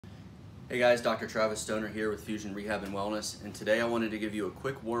Hey guys, Dr. Travis Stoner here with Fusion Rehab and Wellness, and today I wanted to give you a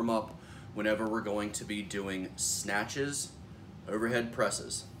quick warm-up whenever we're going to be doing snatches, overhead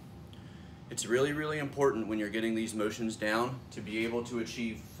presses. It's really important when you're getting these motions down to be able to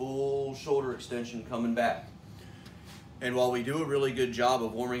achieve full shoulder extension coming back. And while we do a really good job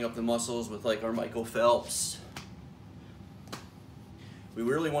of warming up the muscles with like our Michael Phelps, we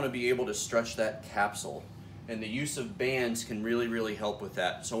really want to be able to stretch that capsule. And the use of bands can really help with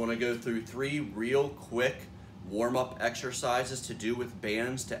that. So I want to go through 3 real quick warm-up exercises to do with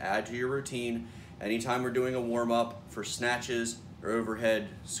bands to add to your routine anytime we're doing a warm-up for snatches or overhead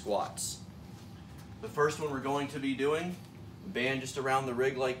squats. The first one we're going to be doing, band just around the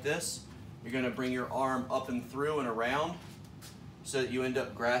rig like this. You're going to bring your arm up and through and around so that you end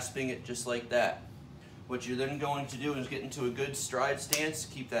up grasping it just like that. What you're then going to do is get into a good stride stance,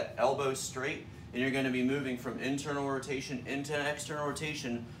 keep that elbow straight, and you're going to be moving from internal rotation into external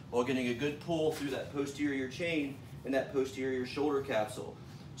rotation while getting a good pull through that posterior chain and that posterior shoulder capsule.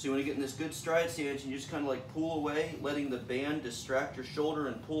 So you want to get in this good stride stance and you just kind of like pull away, letting the band distract your shoulder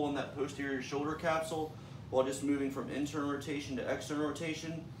and pull on that posterior shoulder capsule while just moving from internal rotation to external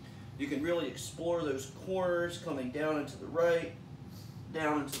rotation. You can really explore those corners coming down and to the right,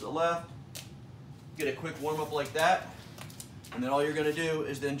 down and to the left. Get a quick warm up like that, and then all you're going to do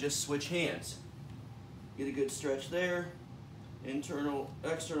is then just switch hands. Get a good stretch there, internal,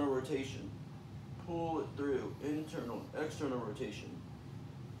 external rotation. Pull it through, internal, external rotation.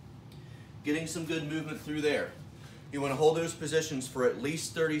 Getting some good movement through there. You want to hold those positions for at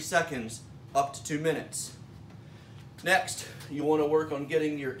least 30 seconds, up to 2 minutes. Next, you want to work on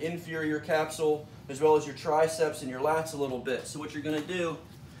getting your inferior capsule as well as your triceps and your lats a little bit. So what you're going to do,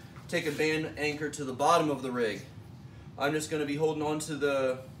 take a band anchor to the bottom of the rig. I'm just going to be holding on to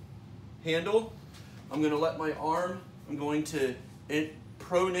the handle. I'm going to let my arm, I'm going to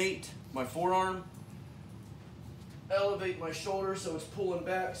pronate my forearm, elevate my shoulder so it's pulling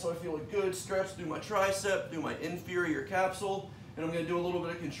back so I feel a good stretch through my tricep, through my inferior capsule, and I'm going to do a little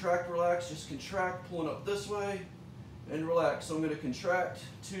bit of contract, relax, just contract, pulling up this way, and relax. So I'm going to contract,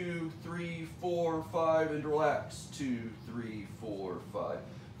 2, 3, 4, 5, and relax, 2, 3, 4, 5.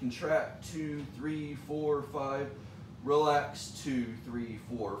 Contract, 2, 3, 4, 5. Relax, 2, 3,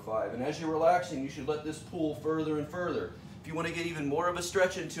 4, 5. And as you're relaxing, you should let this pull further and further. If you want to get even more of a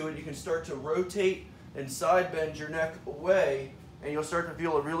stretch into it, you can start to rotate and side bend your neck away, and you'll start to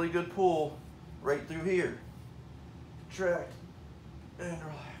feel a really good pull right through here. Contract and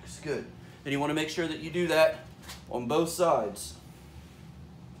relax. Good. And you want to make sure that you do that on both sides.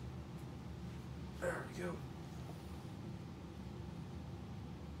 There we go.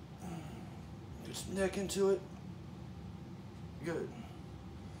 Get some neck into it. Good.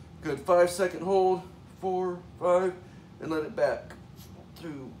 Good. 5-second hold. 4, 5, and let it back.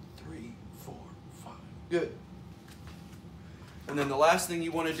 2, 3, 4, 5. Good. And then the last thing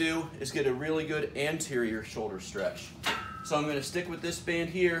you want to do is get a really good anterior shoulder stretch. So I'm going to stick with this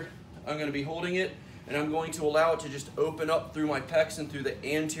band here. I'm going to be holding it, and I'm going to allow it to just open up through my pecs and through the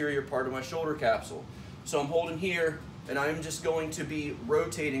anterior part of my shoulder capsule. So I'm holding here, and I'm just going to be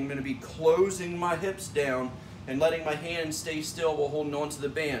rotating. I'm going to be closing my hips down and letting my hands stay still while holding on to the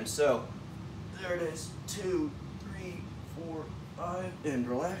band. So there it is, 2, 3, 4, 5, and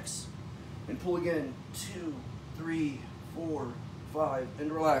relax. And pull again, 2, 3, 4, 5,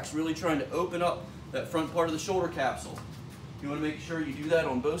 and relax. Really trying to open up that front part of the shoulder capsule. You want to make sure you do that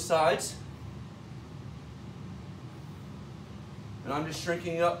on both sides. And I'm just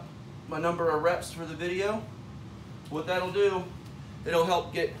shrinking up my number of reps for the video. What that'll do, it'll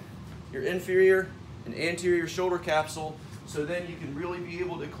help get your inferior and anterior shoulder capsule, so then you can really be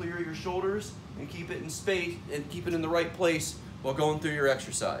able to clear your shoulders and keep it in space and keep it in the right place while going through your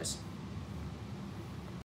exercise.